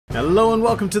Hello and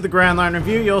welcome to the Grand Line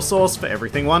Review, your source for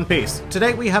everything One Piece.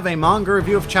 Today we have a manga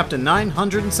review of chapter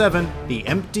 907, The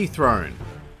Empty Throne.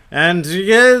 And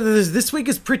yeah, this week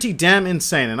is pretty damn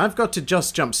insane, and I've got to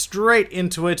just jump straight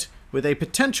into it with a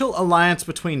potential alliance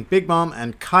between Big Mom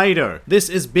and Kaido. This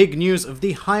is big news of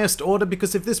the highest order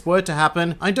because if this were to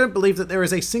happen, I don't believe that there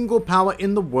is a single power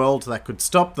in the world that could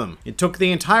stop them. It took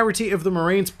the entirety of the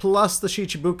Marines plus the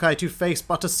Shichibukai to face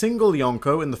but a single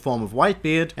Yonko in the form of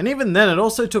Whitebeard, and even then it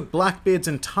also took Blackbeard's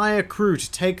entire crew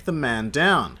to take the man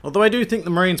down. Although I do think the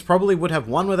Marines probably would have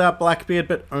won without Blackbeard,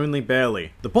 but only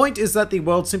barely. The point is that the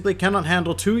world simply cannot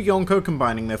handle two Yonko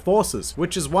combining their forces,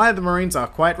 which is why the Marines are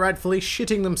quite rightfully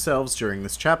shitting themselves during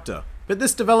this chapter. But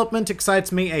this development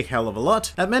excites me a hell of a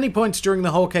lot. At many points during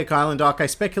the Whole Cake Island arc, I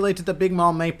speculated that Big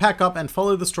Mom may pack up and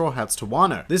follow the Straw Hats to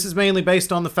Wano. This is mainly based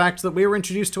on the fact that we were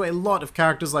introduced to a lot of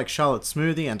characters like Charlotte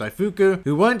Smoothie and Daifuku,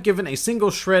 who weren't given a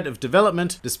single shred of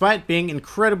development, despite being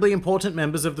incredibly important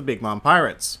members of the Big Mom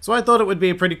Pirates. So I thought it would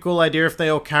be a pretty cool idea if they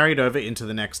all carried over into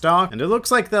the next arc, and it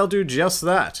looks like they'll do just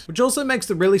that. Which also makes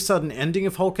the really sudden ending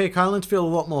of Whole Cake Island feel a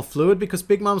lot more fluid because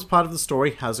Big Mom's part of the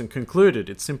story hasn't concluded,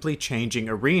 it's simply changing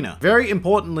arena. Very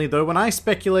importantly though, when I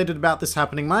speculated about this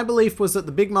happening, my belief was that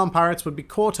the Big Mom Pirates would be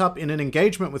caught up in an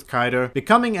engagement with Kaido,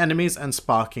 becoming enemies and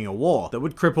sparking a war that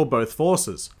would cripple both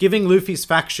forces, giving Luffy's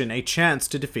faction a chance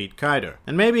to defeat Kaido.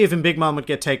 And maybe even Big Mom would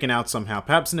get taken out somehow,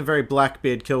 perhaps in a very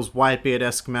Blackbeard kills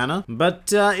Whitebeard-esque manner,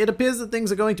 but it appears that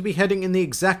things are going to be heading in the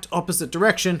exact opposite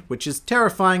direction, which is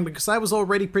terrifying because I was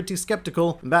already pretty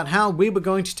skeptical about how we were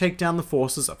going to take down the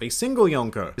forces of a single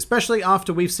Yonko, especially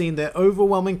after we've seen their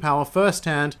overwhelming power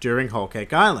firsthand during Whole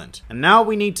Cake Island. And now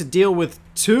we need to deal with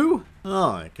two?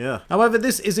 Oh my god. However,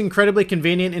 this is incredibly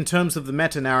convenient in terms of the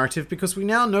meta-narrative because we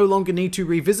now no longer need to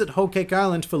revisit Whole Cake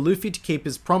Island for Luffy to keep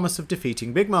his promise of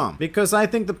defeating Big Mom. Because I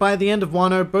think that by the end of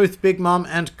Wano, both Big Mom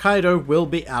and Kaido will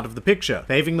be out of the picture,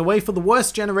 paving the way for the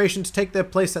worst generation to take their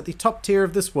place at the top tier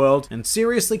of this world and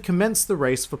seriously commence the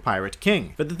race for Pirate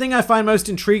King. But the thing I find most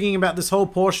intriguing about this whole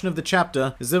portion of the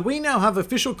chapter is that we now have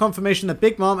official confirmation that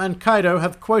Big Mom and Kaido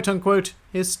have quote-unquote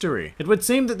history. It would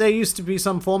seem that there used to be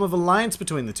some form of alliance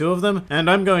between the two of them, and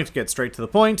I'm going to get straight to the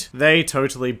point, they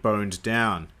totally boned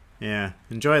down. Yeah,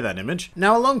 enjoy that image.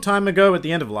 Now, a long time ago, at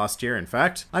the end of last year in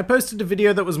fact, I posted a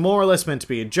video that was more or less meant to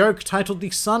be a joke titled The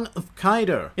Son of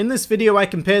Kaido. In this video, I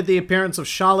compared the appearance of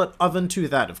Charlotte Oven to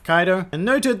that of Kaido, and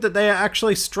noted that they are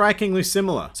actually strikingly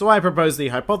similar. So I proposed the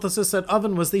hypothesis that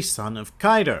Oven was the son of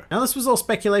Kaido. Now, this was all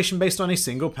speculation based on a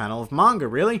single panel of manga,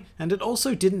 really, and it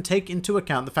also didn't take into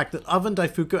account the fact that Oven,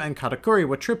 Daifuku, and Katakuri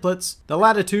were triplets, the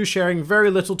latter two sharing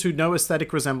very little to no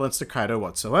aesthetic resemblance to Kaido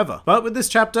whatsoever. But with this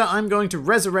chapter, I'm going to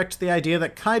resurrect the idea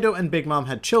that Kaido and Big Mom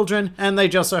had children, and they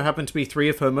just so happen to be three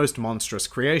of her most monstrous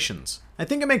creations. I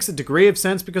think it makes a degree of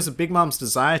sense because of Big Mom's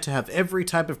desire to have every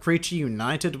type of creature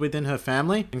united within her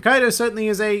family, and Kaido certainly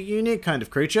is a unique kind of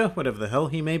creature, whatever the hell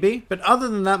he may be. But other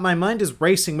than that, my mind is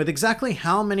racing with exactly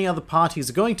how many other parties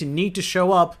are going to need to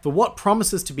show up for what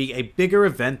promises to be a bigger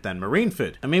event than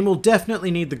Marineford. I mean, we'll definitely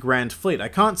need the Grand Fleet. I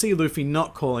can't see Luffy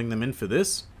not calling them in for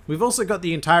this. We've also got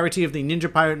the entirety of the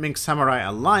Ninja Pirate Mink Samurai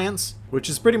Alliance, which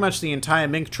is pretty much the entire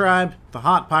Mink tribe, the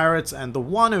Heart Pirates, and the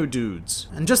Wano dudes.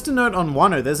 And just a note on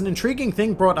Wano, there's an intriguing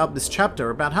thing brought up this chapter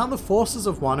about how the forces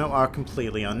of Wano are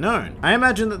completely unknown. I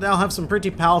imagine that they'll have some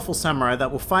pretty powerful samurai that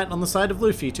will fight on the side of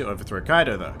Luffy to overthrow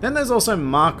Kaido though. Then there's also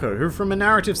Marco, who from a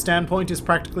narrative standpoint is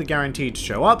practically guaranteed to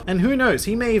show up, and who knows,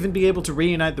 he may even be able to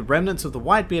reunite the remnants of the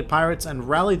Whitebeard Pirates and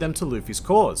rally them to Luffy's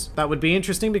cause. That would be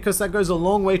interesting because that goes a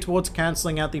long way towards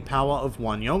cancelling out the power of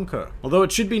one Yonko. Although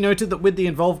it should be noted that with the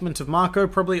involvement of Marco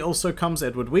probably also comes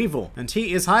Edward Weevil, and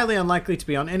he is highly unlikely to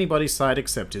be on anybody's side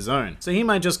except his own, so he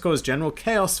might just cause general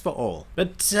chaos for all.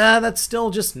 But that's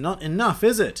still just not enough,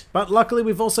 is it? But luckily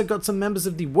we've also got some members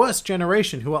of the worst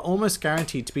generation who are almost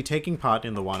guaranteed to be taking part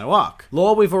in the Wano arc.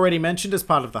 Law we've already mentioned as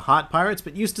part of the Heart Pirates,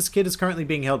 but Eustace Kid is currently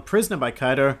being held prisoner by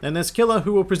Kaido, then there's Killer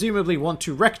who will presumably want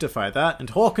to rectify that,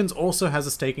 and Hawkins also has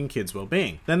a stake in Kid's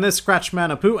well-being. Then there's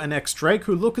Scratchman Apu and X-Drake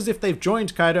who look as if they've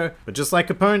joined Kaido, but just like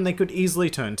Capone, they could easily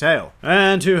turn tail.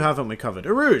 And who haven't we covered?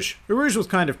 Urouge. Urouge was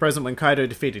kind of present when Kaido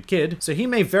defeated Kid, so he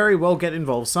may very well get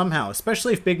involved somehow,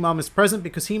 especially if Big Mom is present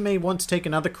because he may want to take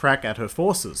another crack at her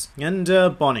forces. And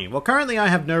Bonnie. Well, currently I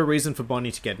have no reason for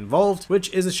Bonnie to get involved,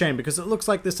 which is a shame because it looks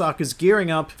like this arc is gearing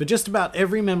up for just about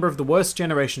every member of the worst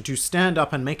generation to stand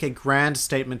up and make a grand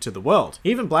statement to the world.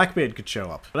 Even Blackbeard could show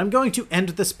up. But I'm going to end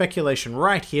the speculation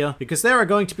right here because there are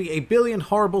going to be a billion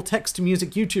horrible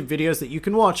text-to-music YouTube videos that you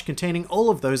can watch containing all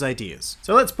of those ideas.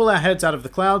 So let's pull our heads out of the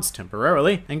clouds,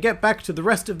 temporarily, and get back to the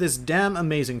rest of this damn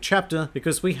amazing chapter,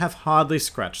 because we have hardly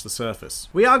scratched the surface.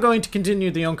 We are going to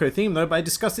continue the Yonko theme though by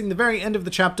discussing the very end of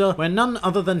the chapter where none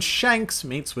other than Shanks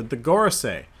meets with the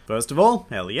Gorosei. First of all,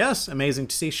 hell yes, amazing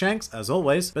to see Shanks, as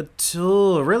always, but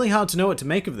really hard to know what to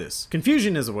make of this.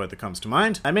 Confusion is a word that comes to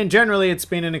mind. I mean, generally it's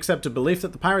been an accepted belief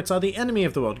that the pirates are the enemy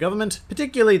of the world government,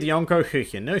 particularly the Yonko, who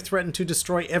you know threaten to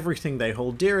destroy everything they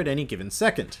hold dear at any given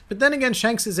second. But then again,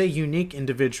 Shanks is a unique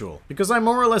individual, because I'm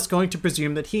more or less going to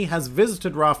presume that he has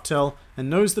visited Raftel and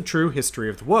knows the true history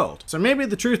of the world. So maybe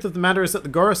the truth of the matter is that the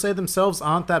Gorosei themselves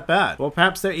aren't that bad, or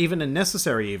perhaps they're even a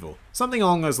necessary evil. Something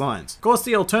along those lines. Of course,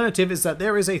 the alternative is that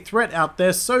there is a threat out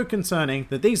there so concerning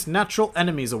that these natural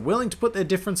enemies are willing to put their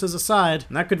differences aside,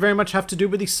 and that could very much have to do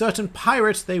with the certain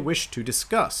pirate they wish to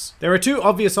discuss. There are two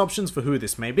obvious options for who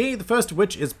this may be, the first of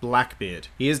which is Blackbeard.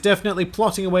 He is definitely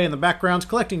plotting away in the background,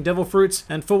 collecting devil fruits,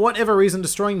 and for whatever reason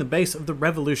destroying the base of the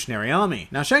Revolutionary Army.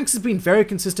 Now, Shanks has been very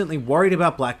consistently worried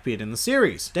about Blackbeard in the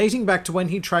series, dating back to when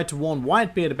he tried to warn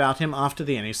Whitebeard about him after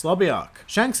the Enies Lobby arc.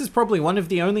 Shanks is probably one of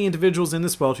the only individuals in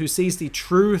this world who sees the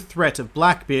true threat of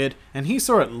Blackbeard, and he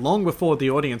saw it long before the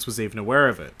audience was even aware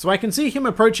of it. So I can see him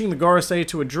approaching the Gorosei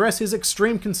to address his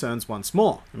extreme concerns once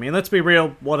more. I mean, let's be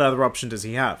real, what other option does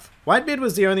he have? Whitebeard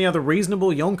was the only other reasonable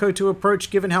Yonko to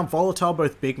approach given how volatile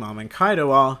both Big Mom and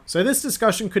Kaido are, so this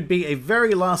discussion could be a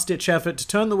very last-ditch effort to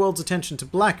turn the world's attention to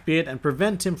Blackbeard and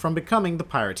prevent him from becoming the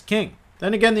Pirate King.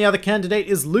 Then again, the other candidate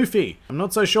is Luffy. I'm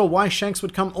not so sure why Shanks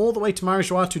would come all the way to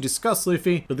Marijois to discuss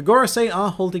Luffy, but the Gorosei are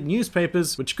holding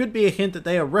newspapers, which could be a hint that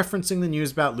they are referencing the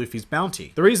news about Luffy's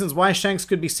bounty. The reasons why Shanks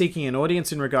could be seeking an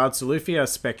audience in regards to Luffy are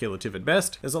speculative at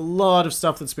best. There's a lot of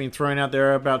stuff that's been thrown out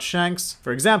there about Shanks.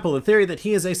 For example, the theory that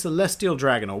he is a celestial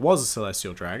dragon, or was a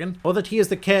celestial dragon, or that he is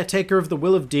the caretaker of the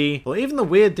will of D, or even the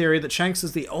weird theory that Shanks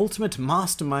is the ultimate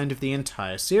mastermind of the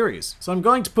entire series. So I'm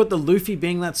going to put the Luffy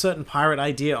being that certain pirate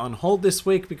idea on hold this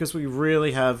week because we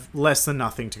really have less than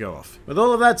nothing to go off. With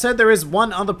all of that said, there is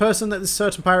one other person that this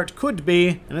certain pirate could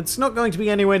be, and it's not going to be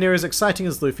anywhere near as exciting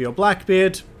as Luffy or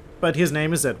Blackbeard, but his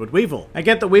name is Edward Weevil. I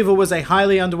get that Weevil was a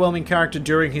highly underwhelming character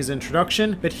during his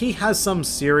introduction, but he has some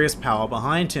serious power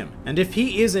behind him. And if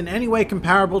he is in any way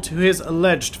comparable to his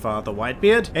alleged father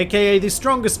Whitebeard, aka the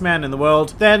strongest man in the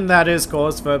world, then that is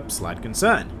cause for slight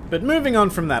concern. But moving on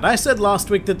from that, I said last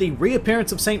week that the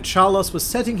reappearance of St. Charlos was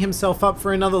setting himself up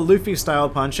for another Luffy-style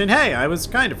punch, and hey, I was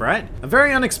kind of right. A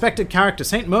very unexpected character,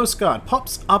 St. Moscard,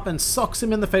 pops up and socks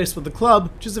him in the face with the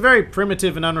club, which is a very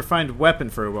primitive and unrefined weapon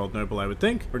for a world noble, I would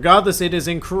think. Regardless, it is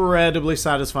incredibly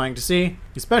satisfying to see,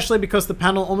 especially because the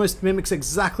panel almost mimics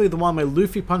exactly the one where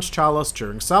Luffy punched Charlos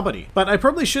during Sabaody. But I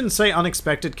probably shouldn't say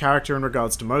unexpected character in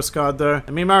regards to Moscard though.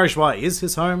 I mean, Marijois is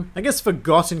his home. I guess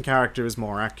forgotten character is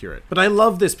more accurate. But I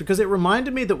love this because it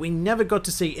reminded me that we never got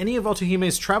to see any of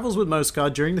Otohime's travels with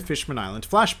Moscard during the Fishman Island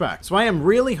flashback. So I am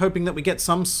really hoping that we get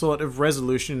some sort of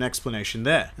resolution and explanation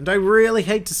there. And I really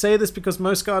hate to say this because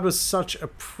Moscard was such a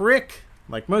prick,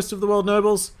 like most of the world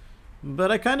nobles,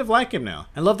 but I kind of like him now.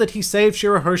 I love that he saved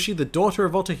Shirahoshi, the daughter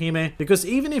of Otohime, because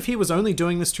even if he was only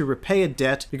doing this to repay a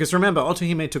debt, because remember,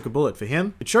 Otohime took a bullet for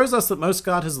him, it shows us that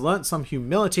Moscard has learnt some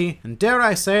humility, and dare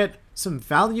I say it, some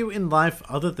value in life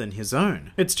other than his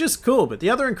own. It's just cool, but the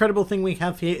other incredible thing we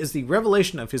have here is the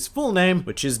revelation of his full name,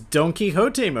 which is Don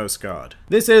Quixote Moscard.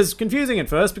 This is confusing at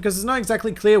first because it's not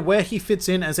exactly clear where he fits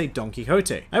in as a Don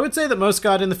Quixote. I would say that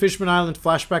Moscard in the Fishman Island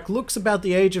flashback looks about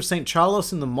the age of St.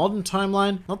 Charlos in the modern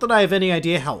timeline. Not that I have any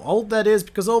idea how old that is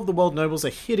because all of the world nobles are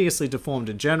hideously deformed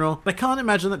in general, but I can't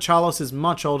imagine that Charlos is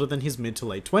much older than his mid to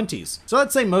late 20s. So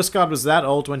let's say Moscard was that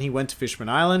old when he went to Fishman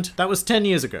Island. That was 10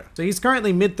 years ago. So he's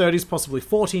currently mid 30s, possibly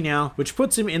 40 now, which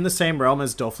puts him in the same realm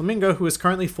as Doflamingo, who is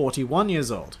currently 41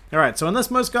 years old. Alright, so unless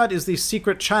Moscard is the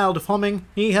secret child of Homing,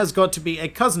 he has got to be a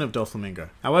cousin of Doflamingo.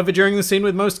 However, during the scene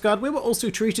with Moscard, we were also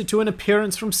treated to an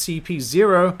appearance from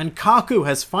CP0, and Kaku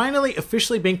has finally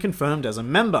officially been confirmed as a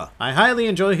member. I highly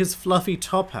enjoy his fluffy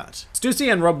top hat.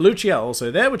 Stussy and Rob Lucci are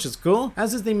also there, which is cool,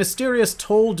 as is the mysterious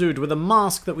tall dude with a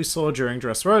mask that we saw during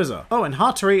Dressrosa. Oh, and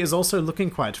Hattori is also looking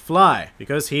quite fly,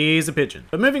 because he's a pigeon.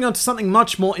 But moving on to something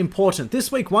much more important,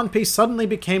 this week One Piece suddenly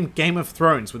became Game of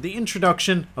Thrones with the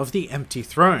introduction of the Empty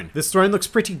Throne. This throne looks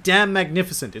pretty damn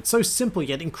magnificent. It's so simple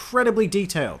yet incredibly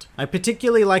detailed. I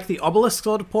particularly like the obelisk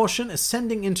sort of portion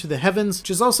ascending into the heavens, which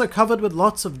is also covered with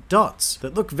lots of dots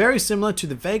that look very similar to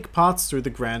the vague paths through the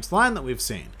Grand Line that we've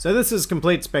seen. So this is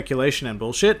complete speculation and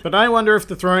bullshit, but I wonder if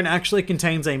the throne actually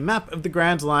contains a map of the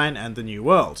Grand Line and the New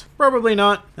World. Probably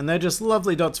not, and they're just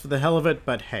lovely dots for the hell of it,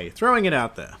 but hey, throwing it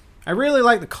out there. I really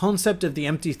like the concept of the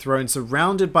empty throne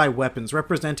surrounded by weapons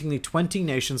representing the 20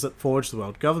 nations that forged the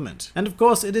world government. And of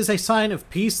course, it is a sign of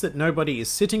peace that nobody is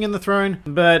sitting in the throne,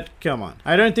 but come on.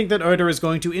 I don't think that Oda is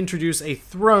going to introduce a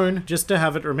throne just to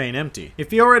have it remain empty.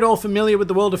 If you're at all familiar with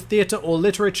the world of theatre or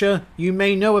literature, you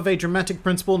may know of a dramatic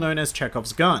principle known as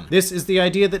Chekhov's gun. This is the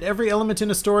idea that every element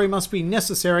in a story must be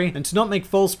necessary and to not make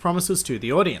false promises to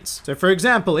the audience. So for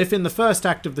example, if in the first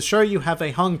act of the show you have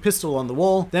a hung pistol on the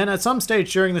wall, then at some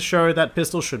stage during the show that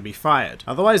pistol should be fired.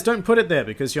 Otherwise, don't put it there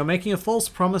because you're making a false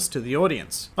promise to the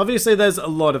audience. Obviously, there's a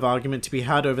lot of argument to be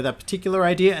had over that particular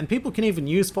idea, and people can even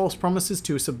use false promises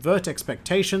to subvert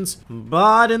expectations,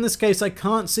 but in this case I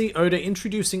can't see Oda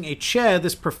introducing a chair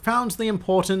this profoundly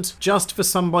important just for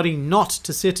somebody not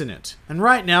to sit in it. And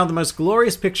right now, the most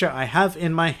glorious picture I have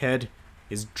in my head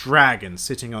is Dragon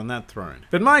sitting on that throne.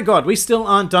 But my god, we still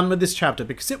aren't done with this chapter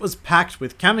because it was packed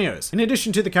with cameos. In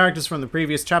addition to the characters from the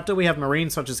previous chapter, we have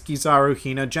Marines such as Kizaru,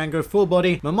 Hina, Django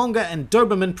Fullbody, Momonga, and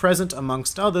Doberman present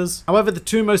amongst others. However, the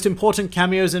two most important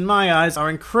cameos in my eyes are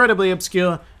incredibly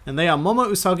obscure, and they are Momo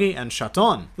Usagi and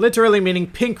Chaton, literally meaning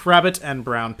pink rabbit and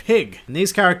brown pig. And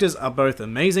these characters are both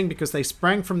amazing because they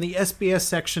sprang from the SBS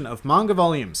section of manga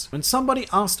volumes. When somebody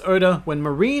asked Oda when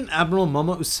Marine Admiral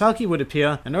Momo Usagi would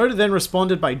appear, and Oda then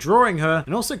responded by drawing her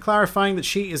and also clarifying that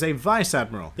she is a Vice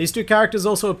Admiral. These two characters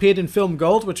also appeared in Film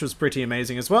Gold, which was pretty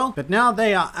amazing as well, but now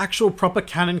they are actual proper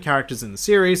canon characters in the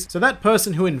series, so that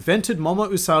person who invented Momo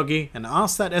Usagi and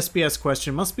asked that SBS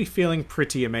question must be feeling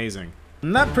pretty amazing.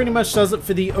 And that pretty much does it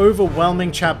for the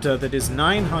overwhelming chapter that is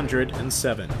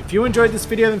 907. If you enjoyed this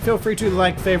video, then feel free to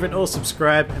like, favorite, or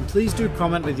subscribe, and please do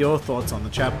comment with your thoughts on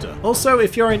the chapter. Also,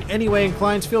 if you're in any way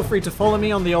inclined, feel free to follow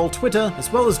me on the old Twitter,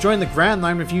 as well as join the Grand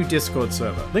Line Review Discord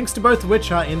server, links to both of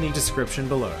which are in the description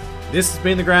below. This has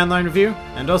been the Grand Line Review,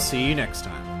 and I'll see you next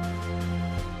time.